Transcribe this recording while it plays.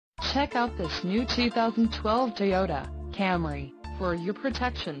Check out this new 2012 Toyota Camry. For your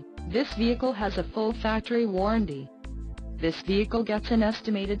protection, this vehicle has a full factory warranty. This vehicle gets an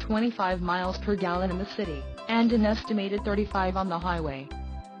estimated 25 miles per gallon in the city, and an estimated 35 on the highway.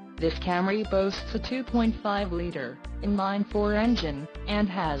 This Camry boasts a 2.5-liter inline-4 engine, and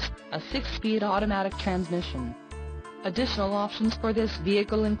has a 6-speed automatic transmission. Additional options for this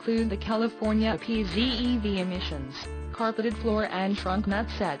vehicle include the California PZEV emissions, carpeted floor and trunk mat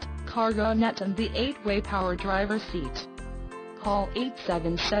set, cargo net and the 8-way power driver seat. Call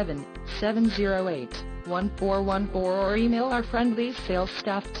 877-708-1414 or email our friendly sales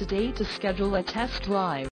staff today to schedule a test drive.